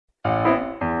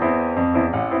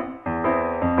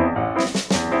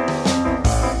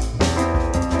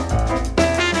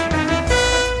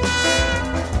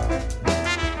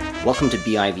Welcome to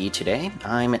BIV Today.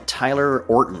 I'm Tyler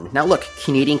Orton. Now look,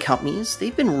 Canadian companies,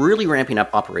 they've been really ramping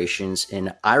up operations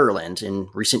in Ireland in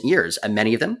recent years. And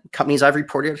many of them, companies I've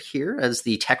reported here as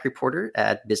the tech reporter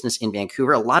at Business in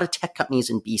Vancouver, a lot of tech companies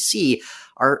in BC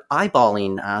are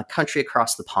eyeballing country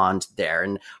across the pond there.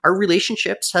 And our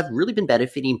relationships have really been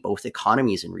benefiting both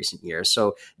economies in recent years.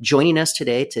 So joining us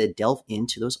today to delve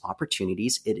into those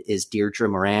opportunities, it is Deirdre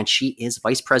Moran. She is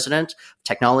Vice President of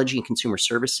Technology and Consumer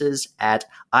Services at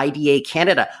IDA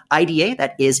Canada. IDA,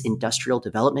 that is Industrial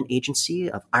Development Agency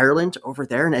of Ireland over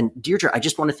there. And Deirdre, I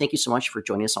just want to thank you so much for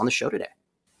joining us on the show today.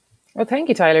 Well, thank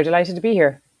you, Tyler. Delighted to be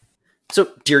here. So,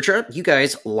 Deirdre, you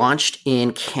guys launched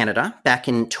in Canada back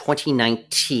in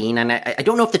 2019, and I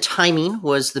don't know if the timing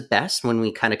was the best when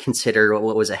we kind of consider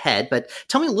what was ahead, but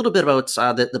tell me a little bit about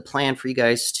the plan for you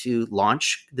guys to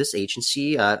launch this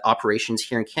agency, operations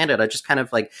here in Canada, just kind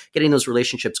of like getting those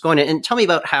relationships going, and tell me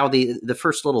about how the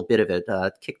first little bit of it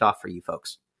kicked off for you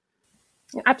folks.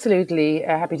 Absolutely.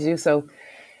 Happy to do so.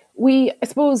 We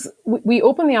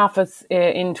opened the office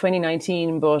in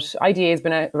 2019, but IDA has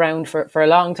been around for a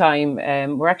long time.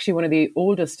 We're actually one of the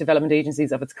oldest development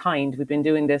agencies of its kind. We've been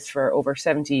doing this for over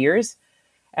 70 years.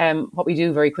 What we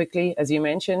do very quickly, as you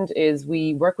mentioned, is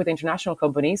we work with international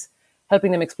companies,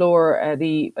 helping them explore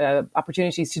the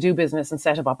opportunities to do business and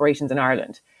set up operations in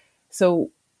Ireland.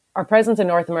 So our presence in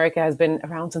North America has been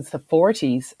around since the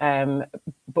 40s,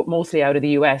 but mostly out of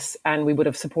the US, and we would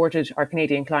have supported our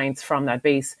Canadian clients from that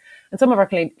base. And some of our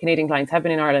Canadian clients have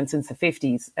been in Ireland since the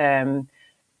 50s,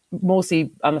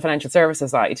 mostly on the financial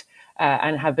services side,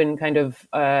 and have been kind of,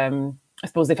 I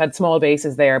suppose they've had small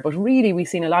bases there, but really we've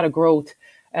seen a lot of growth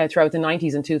throughout the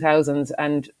 90s and 2000s,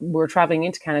 and we're traveling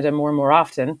into Canada more and more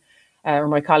often, or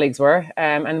my colleagues were,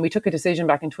 and we took a decision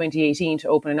back in 2018 to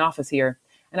open an office here.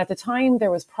 And at the time,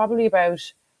 there was probably about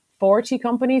 40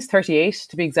 companies, 38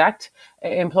 to be exact,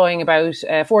 employing about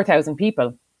 4,000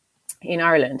 people in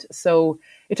Ireland. So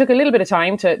it took a little bit of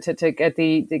time to get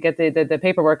the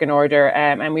paperwork in order,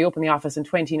 and we opened the office in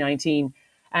 2019.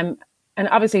 And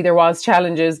obviously there was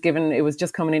challenges given it was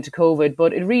just coming into COVID,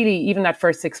 but it really, even that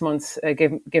first 6 months,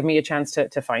 gave me a chance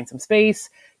to find some space,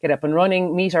 get up and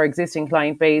running, meet our existing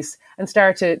client base, and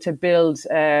start to build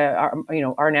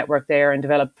our network there and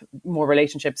develop more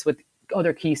relationships with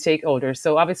other key stakeholders.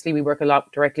 So obviously we work a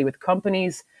lot directly with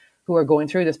companies who are going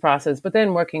through this process, but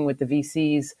then working with the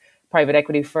VCs, private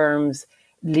equity firms,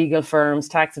 legal firms,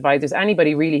 tax advisors,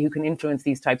 anybody really who can influence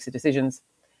these types of decisions.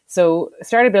 So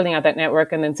started building out that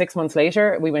network, and then 6 months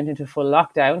later, we went into full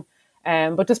lockdown.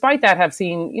 But despite that, have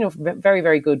seen very,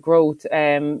 very good growth.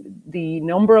 The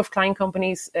number of client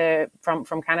companies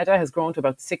from Canada has grown to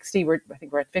about 60. I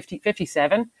think we're at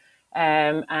 57.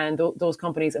 And those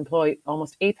companies employ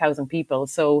almost 8,000 people.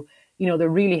 So, there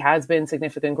really has been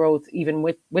significant growth, even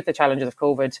with the challenges of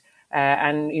COVID.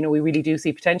 And we really do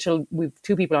see potential. We've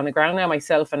 2 people on the ground now,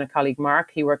 myself and a colleague,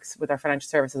 Mark. He works with our financial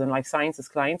services and life sciences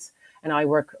clients, and I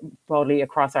work broadly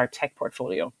across our tech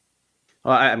portfolio.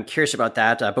 Well, I'm curious about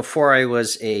that. Before I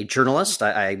was a journalist,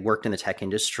 I worked in the tech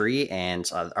industry, and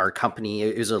our company,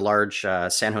 it was a large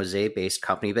San Jose-based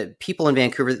company, but people in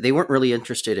Vancouver, they weren't really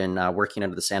interested in working out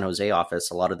of the San Jose office.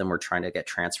 A lot of them were trying to get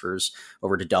transfers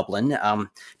over to Dublin.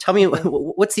 Tell me,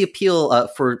 what's the appeal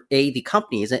for the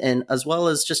companies, and as well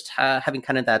as just having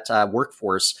kind of that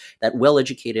workforce, that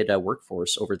well-educated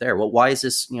workforce over there? Well, why is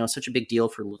this such a big deal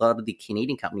for a lot of the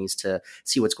Canadian companies to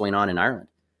see what's going on in Ireland?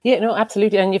 Yeah, no,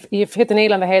 absolutely. And you've hit the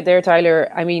nail on the head there,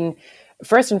 Tyler. I mean,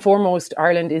 first and foremost,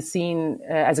 Ireland is seen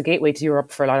as a gateway to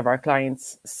Europe for a lot of our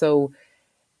clients. So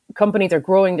companies are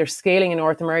growing, they're scaling in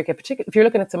North America, particularly if you're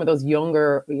looking at some of those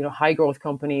younger, high growth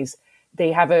companies,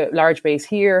 they have a large base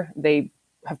here. They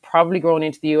have probably grown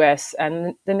into the US,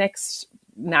 and the next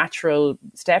natural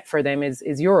step for them is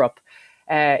Europe.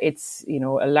 It's,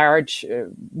 a large,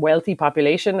 wealthy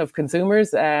population of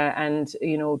consumers, and,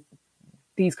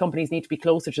 these companies need to be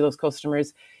closer to those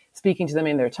customers, speaking to them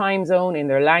in their time zone, in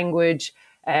their language,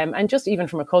 and just even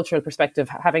from a cultural perspective,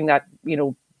 having that,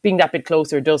 being that bit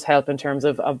closer does help in terms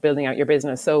of building out your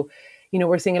business. So,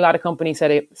 we're seeing a lot of companies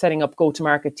setting up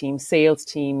go-to-market teams, sales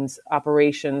teams,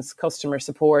 operations, customer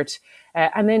support,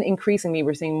 and then increasingly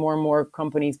we're seeing more and more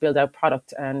companies build out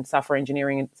product and software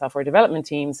engineering and software development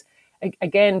teams,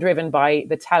 again, driven by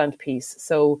the talent piece.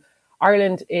 So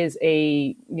Ireland is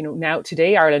now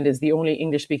today, Ireland is the only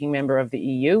English-speaking member of the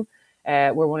EU.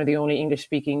 We're one of the only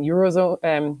English-speaking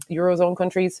Eurozone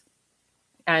countries.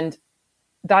 And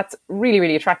that's really,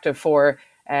 really attractive for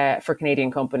Canadian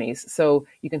companies. So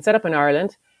you can set up in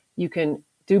Ireland, you can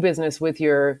do business with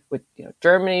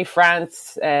Germany,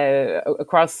 France,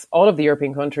 across all of the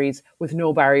European countries with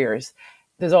no barriers.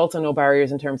 There's also no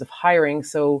barriers in terms of hiring.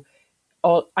 So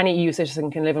any EU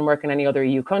citizen can live and work in any other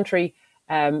EU country,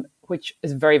 which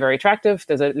is very, very attractive.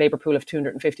 There's a labour pool of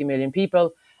 250 million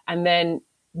people. And then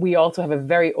we also have a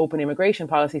very open immigration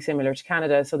policy similar to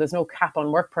Canada. So there's no cap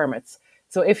on work permits.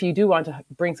 So if you do want to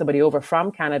bring somebody over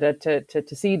from Canada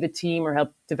to see the team or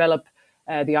help develop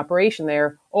the operation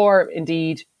there, or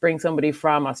indeed bring somebody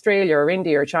from Australia or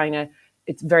India or China,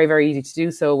 it's very, very easy to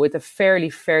do so with a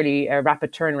fairly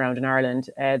rapid turnaround in Ireland.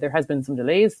 There has been some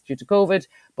delays due to COVID,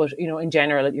 but in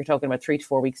general, you're talking about 3 to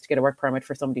 4 weeks to get a work permit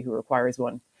for somebody who requires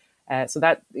one.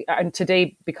 And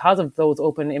today, because of those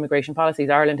open immigration policies,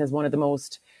 Ireland has one of the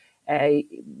most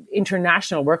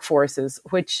international workforces,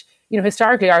 which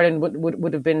historically Ireland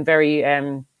would have been very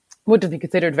would have been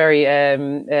considered very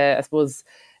I suppose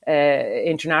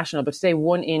international. But today,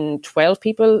 1 in 12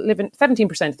 people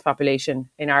 17% of the population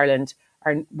in Ireland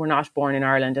were not born in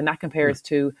Ireland, and that compares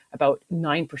to about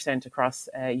 9% across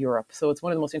Europe. So it's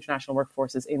one of the most international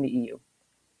workforces in the EU.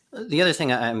 The other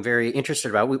thing I'm very interested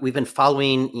about, we've been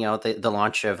following, the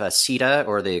launch of CETA,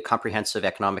 or the Comprehensive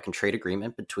Economic and Trade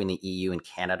Agreement between the EU and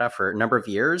Canada, for a number of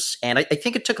years. And I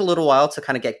think it took a little while to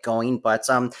kind of get going. But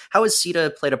how has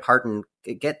CETA played a part in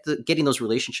getting those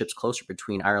relationships closer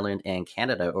between Ireland and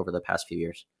Canada over the past few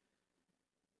years?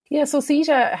 Yeah, so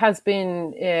CETA has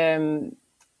been...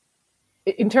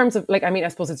 in terms of, I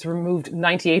suppose it's removed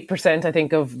 98%, I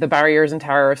think, of the barriers and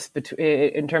tariffs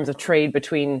in terms of trade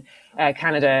between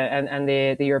Canada and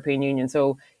the European Union.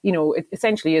 So, it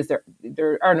essentially is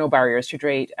there are no barriers to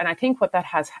trade. And I think what that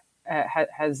has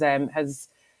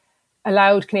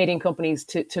allowed Canadian companies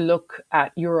to look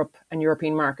at Europe and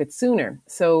European markets sooner.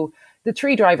 So the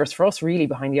 3 drivers for us really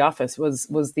behind the office was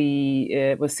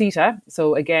CETA.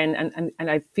 So again, and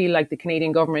I feel like the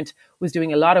Canadian government was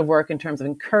doing a lot of work in terms of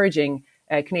encouraging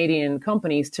Canadian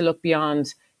companies to look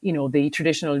beyond, the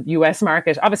traditional US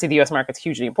market. Obviously, the US market's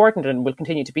hugely important and will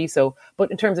continue to be so.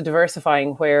 But in terms of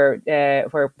diversifying where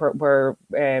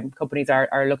companies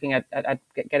are looking at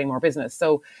getting more business,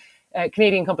 so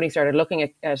Canadian companies started looking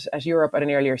at Europe at an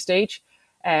earlier stage.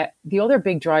 The other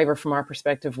big driver from our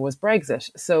perspective was Brexit.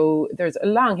 So there's a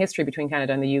long history between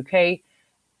Canada and the UK.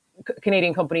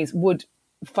 Canadian companies would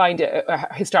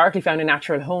historically found a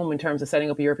natural home in terms of setting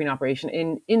up a European operation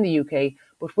in the UK.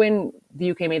 But when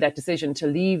the UK made that decision to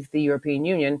leave the European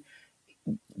Union,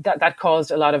 that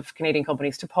caused a lot of Canadian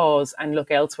companies to pause and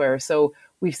look elsewhere. So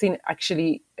we've seen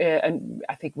actually, and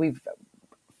I think we've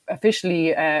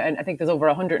officially, and I think there's over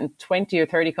 120 or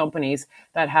 30 companies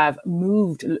that have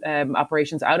moved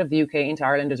operations out of the UK into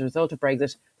Ireland as a result of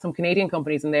Brexit. Some Canadian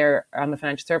companies in there on the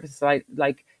financial services side,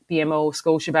 like BMO,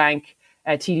 Scotiabank,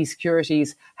 TD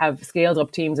Securities, have scaled up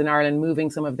teams in Ireland,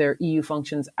 moving some of their EU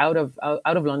functions out of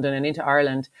London and into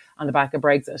Ireland on the back of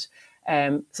Brexit.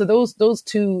 So those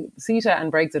two, CETA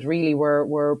and Brexit, really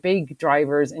were big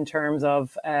drivers in terms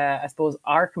of, I suppose,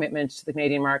 our commitment to the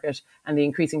Canadian market and the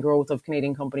increasing growth of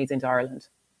Canadian companies into Ireland.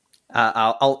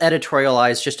 I'll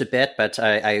editorialize just a bit, but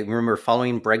I remember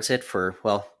following Brexit for,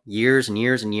 years and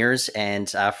years and years. And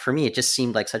for me, it just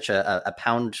seemed like such a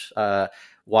pound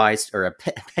wise, or a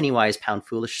penny wise, pound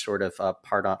foolish sort of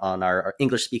part on our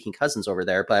English speaking cousins over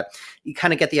there. But you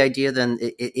kind of get the idea then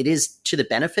it is to the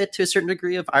benefit to a certain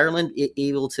degree of Ireland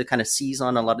able to kind of seize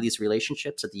on a lot of these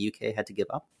relationships that the UK had to give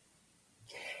up.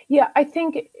 Yeah, I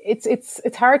think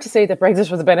it's hard to say that Brexit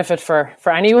was a benefit for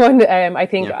anyone. I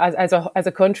think as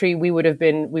a country, we would have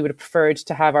preferred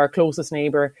to have our closest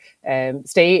neighbour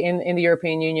stay in the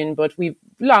European Union, but we've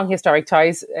long historic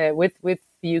ties with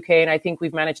the UK, and I think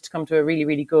we've managed to come to a really,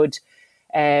 really good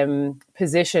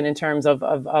position in terms of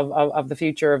the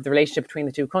future of the relationship between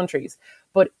the two countries.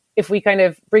 But if we kind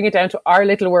of bring it down to our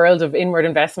little world of inward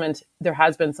investment, there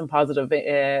has been some positive.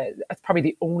 That's probably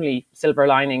the only silver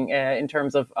lining in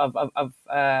terms of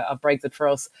Brexit for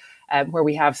us, where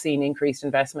we have seen increased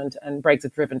investment and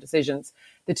Brexit-driven decisions.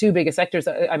 The two biggest sectors,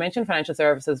 I mentioned financial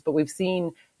services, but we've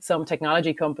seen some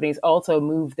technology companies also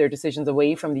move their decisions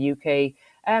away from the UK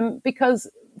because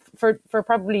for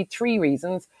probably 3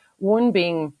 reasons. One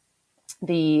being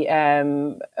the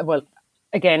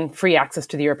again, free access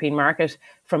to the European market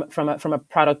from a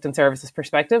product and services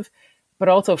perspective, but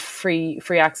also free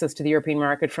access to the European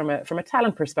market from a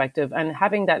talent perspective. And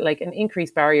having that, like, an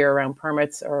increased barrier around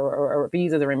permits or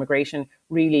visas or immigration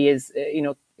really is,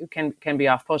 can be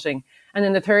off-putting. And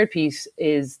then the third piece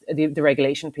is the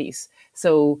regulation piece.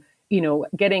 So,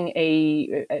 getting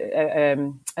a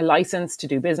license to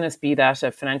do business, be that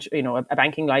a financial, a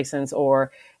banking license,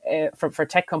 or for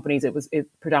tech companies, it was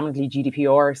predominantly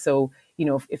GDPR. So,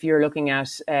 if you're looking at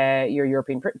your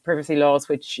European privacy laws,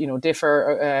 which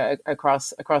differ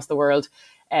across the world,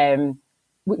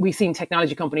 we've seen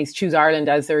technology companies choose Ireland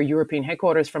as their European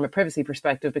headquarters from a privacy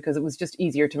perspective because it was just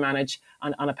easier to manage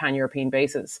on a pan-European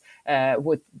basis. There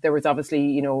was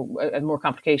obviously, more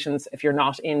complications if you're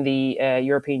not in the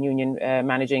European Union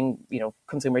managing,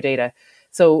 consumer data.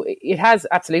 So it has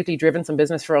absolutely driven some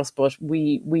business for us, but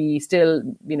we still,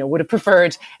 would have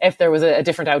preferred if there was a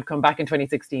different outcome back in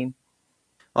 2016.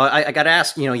 Well, I got to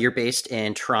ask, you're based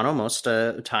in Toronto most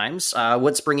times.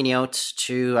 What's bringing you out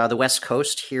to the West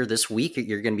Coast here this week?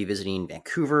 You're going to be visiting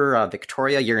Vancouver,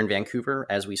 Victoria. You're in Vancouver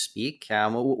as we speak.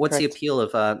 What's the appeal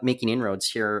of making inroads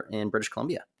here in British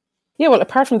Columbia? Yeah, well,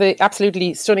 apart from the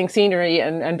absolutely stunning scenery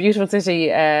and beautiful city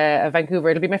of Vancouver,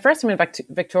 it'll be my first time in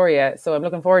Victoria, so I'm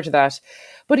looking forward to that.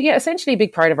 But yeah, essentially a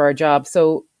big part of our job.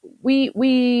 So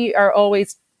we are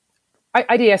always...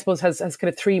 IDA, I suppose, has kind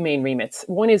of three main remits.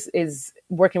 One is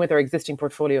working with our existing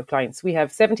portfolio of clients. We have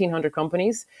 1,700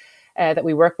 companies that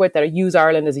we work with that use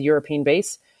Ireland as a European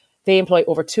base. They employ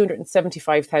over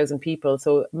 275,000 people,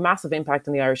 so massive impact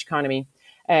on the Irish economy.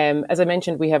 As I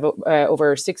mentioned, we have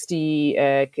over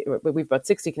 60, we've about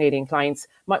 60 Canadian clients.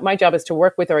 My job is to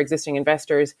work with our existing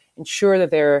investors, ensure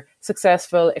that they're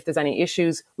successful. If there's any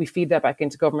issues, we feed that back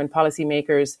into government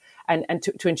policymakers and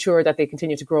to ensure that they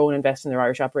continue to grow and invest in their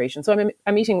Irish operations. So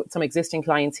I'm meeting with some existing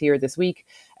clients here this week.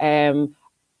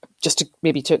 Just to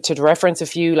maybe to reference a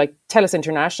few, like TELUS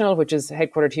International, which is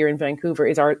headquartered here in Vancouver,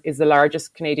 is the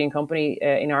largest Canadian company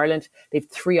in Ireland. They have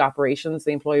 3 operations.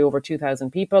 They employ over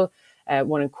 2,000 people.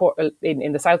 One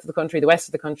in the south of the country, the west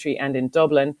of the country, and in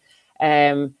Dublin.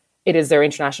 It is their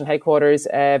international headquarters.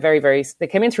 They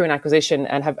came in through an acquisition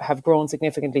and have grown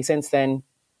significantly since then.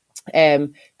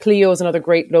 Clio is another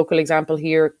great local example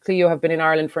here. Clio have been in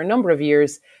Ireland for a number of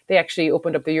years. They actually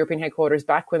opened up the European headquarters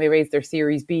back when they raised their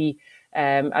Series B,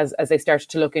 as they started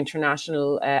to look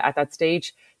international at that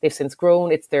stage. They've since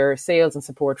grown. It's their sales and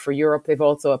support for Europe. They've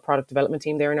also a product development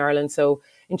team there in Ireland. So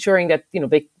ensuring that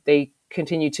they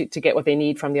continue to get what they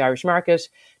need from the Irish market.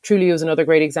 Trulioo is another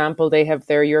great example. They have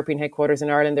their European headquarters in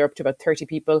Ireland. They're up to about 30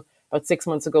 people. About 6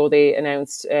 months ago, they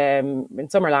announced, in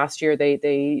summer last year,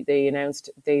 they announced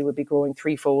they would be growing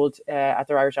threefold at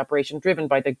their Irish operation, driven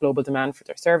by the global demand for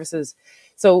their services.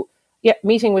 So, yeah,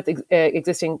 meeting with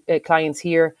existing clients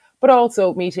here, but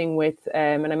also meeting with,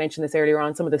 and I mentioned this earlier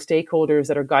on, some of the stakeholders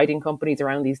that are guiding companies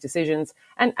around these decisions,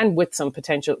 and with some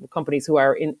potential companies who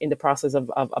are in the process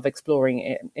of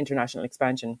exploring international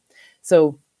expansion.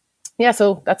 So, yeah,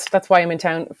 so that's why I'm in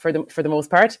town for the most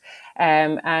part,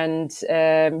 and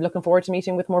looking forward to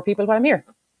meeting with more people while I'm here.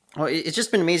 Well, it's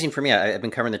just been amazing for me. I've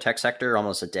been covering the tech sector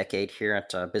almost a decade here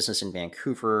at Business in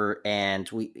Vancouver,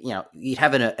 and you'd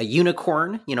have a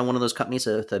unicorn, one of those companies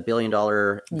with $1 billion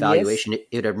valuation. Yes.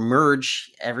 It'd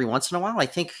emerge every once in a while. I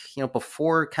think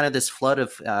before kind of this flood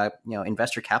of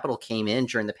investor capital came in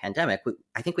during the pandemic,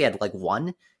 I think we had like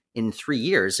one in 3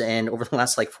 years, and over the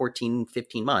last 14,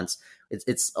 15 months,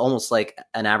 it's almost like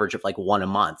an average of one a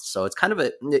month. So it's kind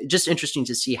of just interesting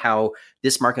to see how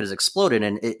this market has exploded,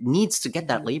 and it needs to get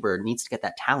that labor, it needs to get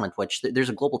that talent, which there's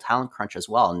a global talent crunch as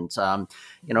well. And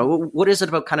what is it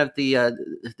about kind of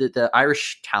the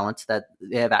Irish talent that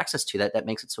they have access to that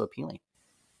makes it so appealing?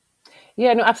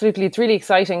 Yeah, no, absolutely. It's really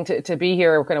exciting to be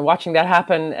here, kind of watching that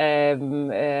happen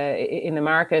in the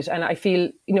market. And I feel,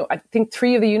 I think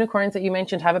 3 of the unicorns that you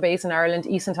mentioned have a base in Ireland,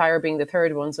 Ecentyre being the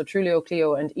third one. So Trulioo,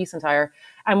 Clio and Ecentyre.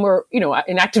 And we're,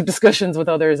 in active discussions with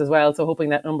others as well. So hoping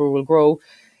that number will grow.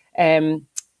 I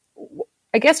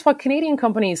guess what Canadian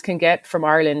companies can get from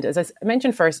Ireland, as I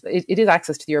mentioned first, it is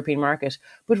access to the European market.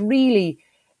 But really,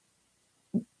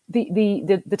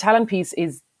 the talent piece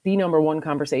is the number one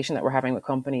conversation that we're having with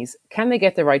companies. Can they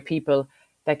get the right people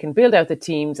that can build out the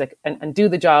teams and do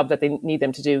the job that they need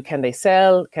them to do? Can they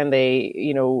sell? Can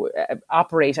they,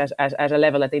 operate at a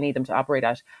level that they need them to operate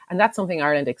at? And that's something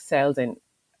Ireland excels in.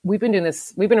 We've been doing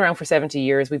this, we've been around for 70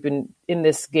 years. We've been in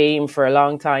this game for a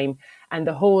long time. And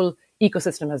the whole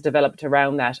ecosystem has developed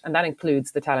around that. And that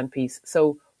includes the talent piece.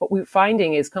 So what we're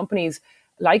finding is companies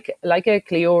like a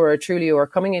Clio or a Trulioo are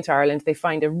coming into Ireland. They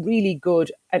find a really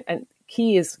good, and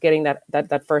key is getting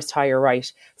that first hire right,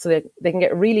 so that they can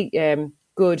get really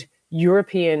good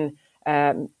European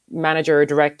manager or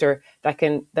director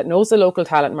that knows the local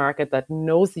talent market, that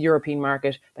knows the European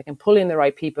market, that can pull in the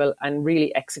right people and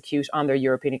really execute on their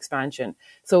European expansion.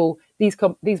 So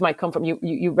these might come from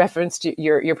you referenced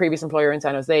your previous employer in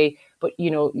San Jose, but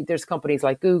there's companies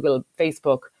like Google,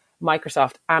 Facebook,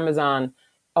 Microsoft, Amazon,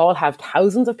 all have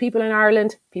thousands of people in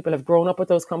Ireland. People have grown up with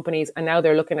those companies, and now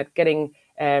they're looking at getting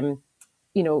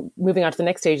moving on to the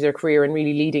next stage of their career and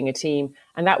really leading a team.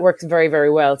 And that works very,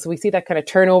 very well. So we see that kind of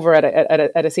turnover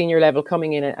at a senior level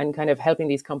coming in and kind of helping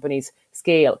these companies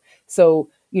scale. So,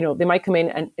 they might come in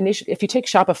and initially, if you take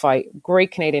Shopify,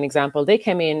 great Canadian example, they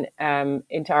came in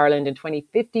into Ireland in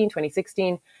 2015,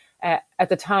 2016. At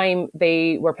the time,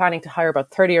 they were planning to hire about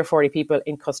 30 or 40 people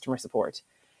in customer support.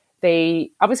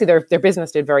 They obviously their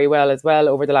business did very well as well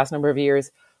over the last number of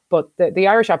years, but the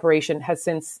Irish operation has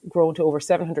since grown to over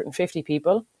 750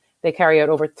 people. They carry out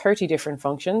over 30 different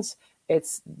functions. I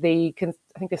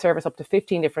think they service up to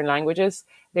 15 different languages.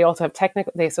 They also have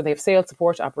they have sales,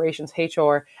 support, operations,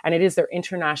 HR, and it is their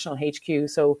international HQ.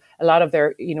 So a lot of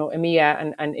their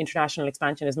EMEA and international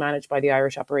expansion is managed by the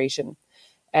Irish operation.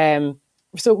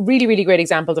 So really, really great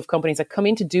examples of companies that come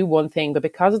in to do one thing, but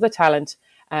because of the talent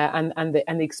and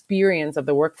the experience of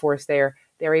the workforce there,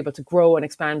 they're able to grow and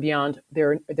expand beyond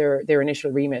their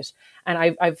initial remit. And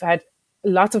I've had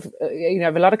lots of I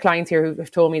have a lot of clients here who have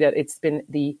told me that it's been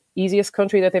the easiest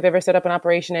country that they've ever set up an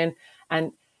operation in.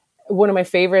 And one of my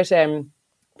favorite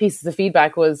pieces of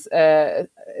feedback was a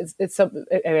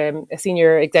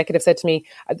senior executive said to me,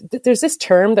 "There's this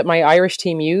term that my Irish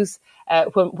team use."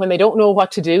 When they don't know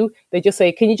what to do, they just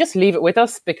say, "Can you just leave it with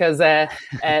us?" Because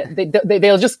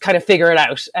they'll just kind of figure it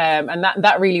out. And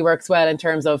that really works well in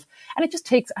terms of, and it just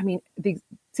takes, the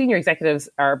senior executives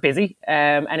are busy,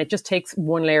 and it just takes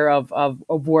one layer of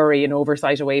worry and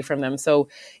oversight away from them. So,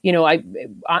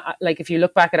 I like, if you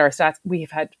look back at our stats, we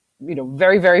have had,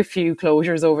 very, very few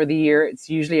closures over the year. It's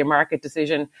usually a market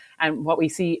decision. And what we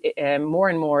see more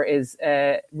and more is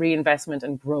reinvestment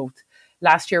and growth.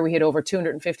 Last year, we had over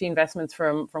 250 investments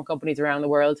from companies around the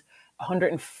world.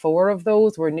 104 of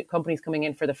those were new companies coming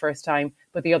in for the first time,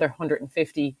 but the other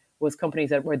 150 was companies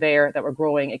that were there, that were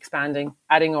growing, expanding,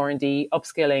 adding R&D,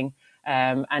 upskilling.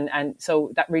 And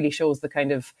so that really shows the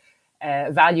kind of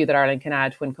value that Ireland can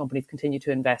add when companies continue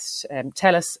to invest.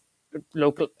 TELUS,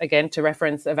 local, again, to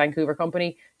reference a Vancouver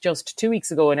company, just 2 weeks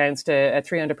ago announced a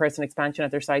 300-person expansion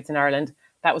at their sites in Ireland.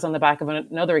 That was on the back of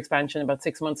another expansion about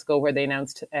 6 months ago where they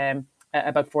announced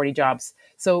about 40 jobs.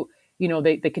 So,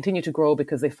 they continue to grow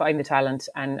because they find the talent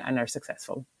and are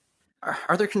successful.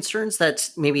 Are there concerns that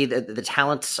maybe the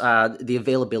talent, the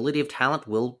availability of talent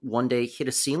will one day hit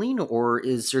a ceiling, or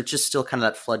is there just still kind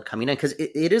of that flood coming in? Because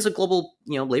it is a global,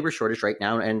 labor shortage right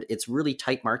now, and it's really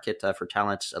tight market for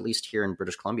talent, at least here in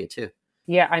British Columbia too.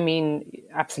 Yeah,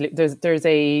 absolutely. There's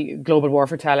a global war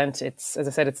for talent. It's, as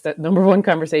I said, it's the number one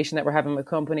conversation that we're having with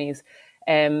companies.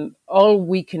 All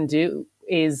we can do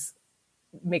is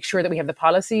make sure that we have the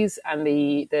policies and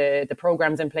the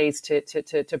programs in place to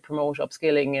promote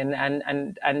upskilling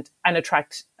and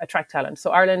attract talent.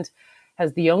 So Ireland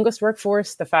has the youngest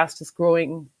workforce, the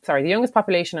youngest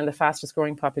population and the fastest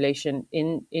growing population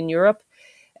in Europe.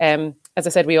 As I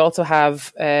said, we also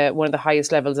have one of the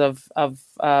highest levels of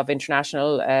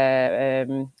international.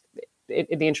 The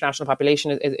international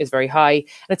population is very high,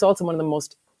 and it's also one of the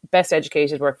most best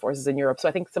educated workforces in Europe. So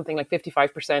I think something like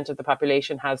 55% of the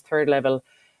population has third level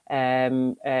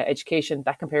education.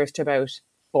 That compares to about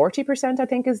 40%, I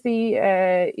think, is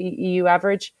the EU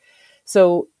average.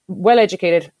 So well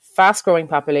educated, fast growing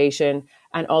population,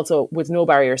 and also with no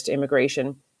barriers to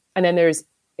immigration. And then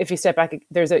if you step back,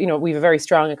 we have a very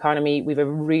strong economy. We have a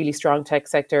really strong tech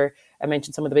sector. I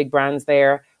mentioned some of the big brands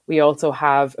there. We also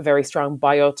have a very strong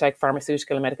biotech,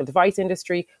 pharmaceutical, and medical device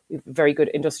industry. We have very good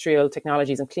industrial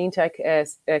technologies and clean tech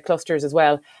clusters as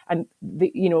well. And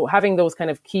having those kind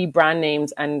of key brand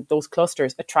names and those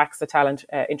clusters attracts the talent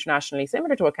internationally,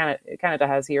 similar to what Canada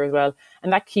has here as well.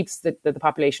 And that keeps the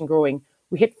population growing.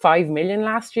 We hit 5 million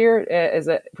last year,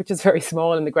 which is very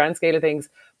small in the grand scale of things.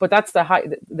 But that's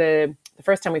the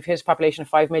first time we've hit a population of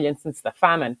 5 million since the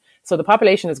famine. So the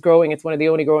population is growing. It's one of the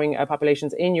only growing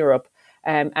populations in Europe.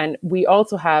 And we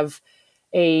also have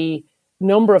a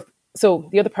number of, so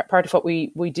the other part of what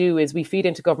we do is we feed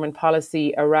into government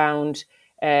policy around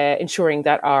ensuring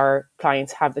that our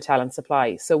clients have the talent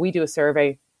supply. So we do a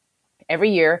survey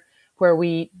every year where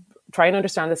we try and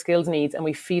understand the skills needs and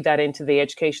we feed that into the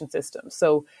education system.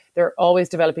 So they're always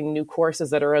developing new courses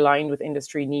that are aligned with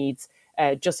industry needs.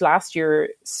 Just last year,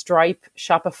 Stripe,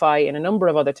 Shopify, and a number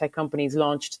of other tech companies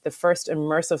launched the first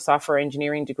immersive software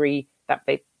engineering degree that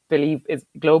they believe is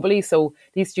globally. So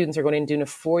these students are going in doing a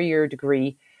 4-year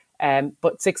degree,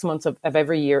 but 6 months of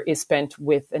every year is spent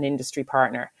with an industry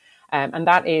partner. And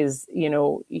that is, a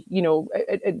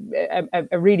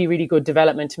really, really good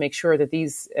development to make sure that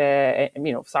these,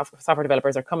 software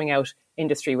developers are coming out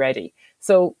industry ready.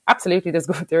 So absolutely,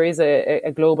 there is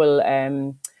a global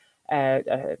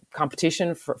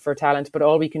competition for talent, but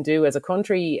all we can do as a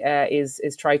country is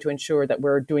try to ensure that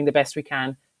we're doing the best we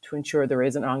can to ensure there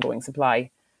is an ongoing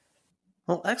supply.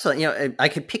 Well, excellent. I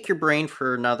could pick your brain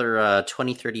for another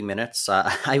 20-30 minutes.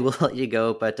 I will let you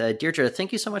go. But Deirdre,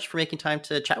 thank you so much for making time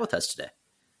to chat with us today.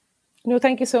 No,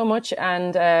 thank you so much.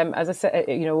 And as I said,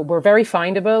 we're very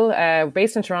findable. We're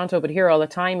based in Toronto, but here all the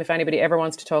time. If anybody ever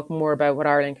wants to talk more about what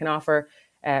Ireland can offer,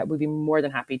 we'd be more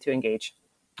than happy to engage.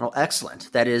 Well,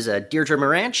 excellent. That is Deirdre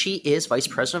Moran. She is Vice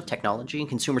President of Technology and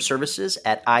Consumer Services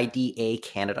at IDA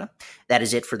Canada. That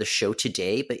is it for the show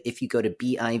today. But if you go to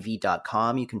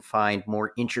BIV.com, you can find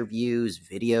more interviews,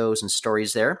 videos, and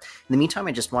stories there. In the meantime,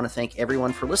 I just want to thank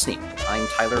everyone for listening. I'm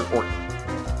Tyler Orton.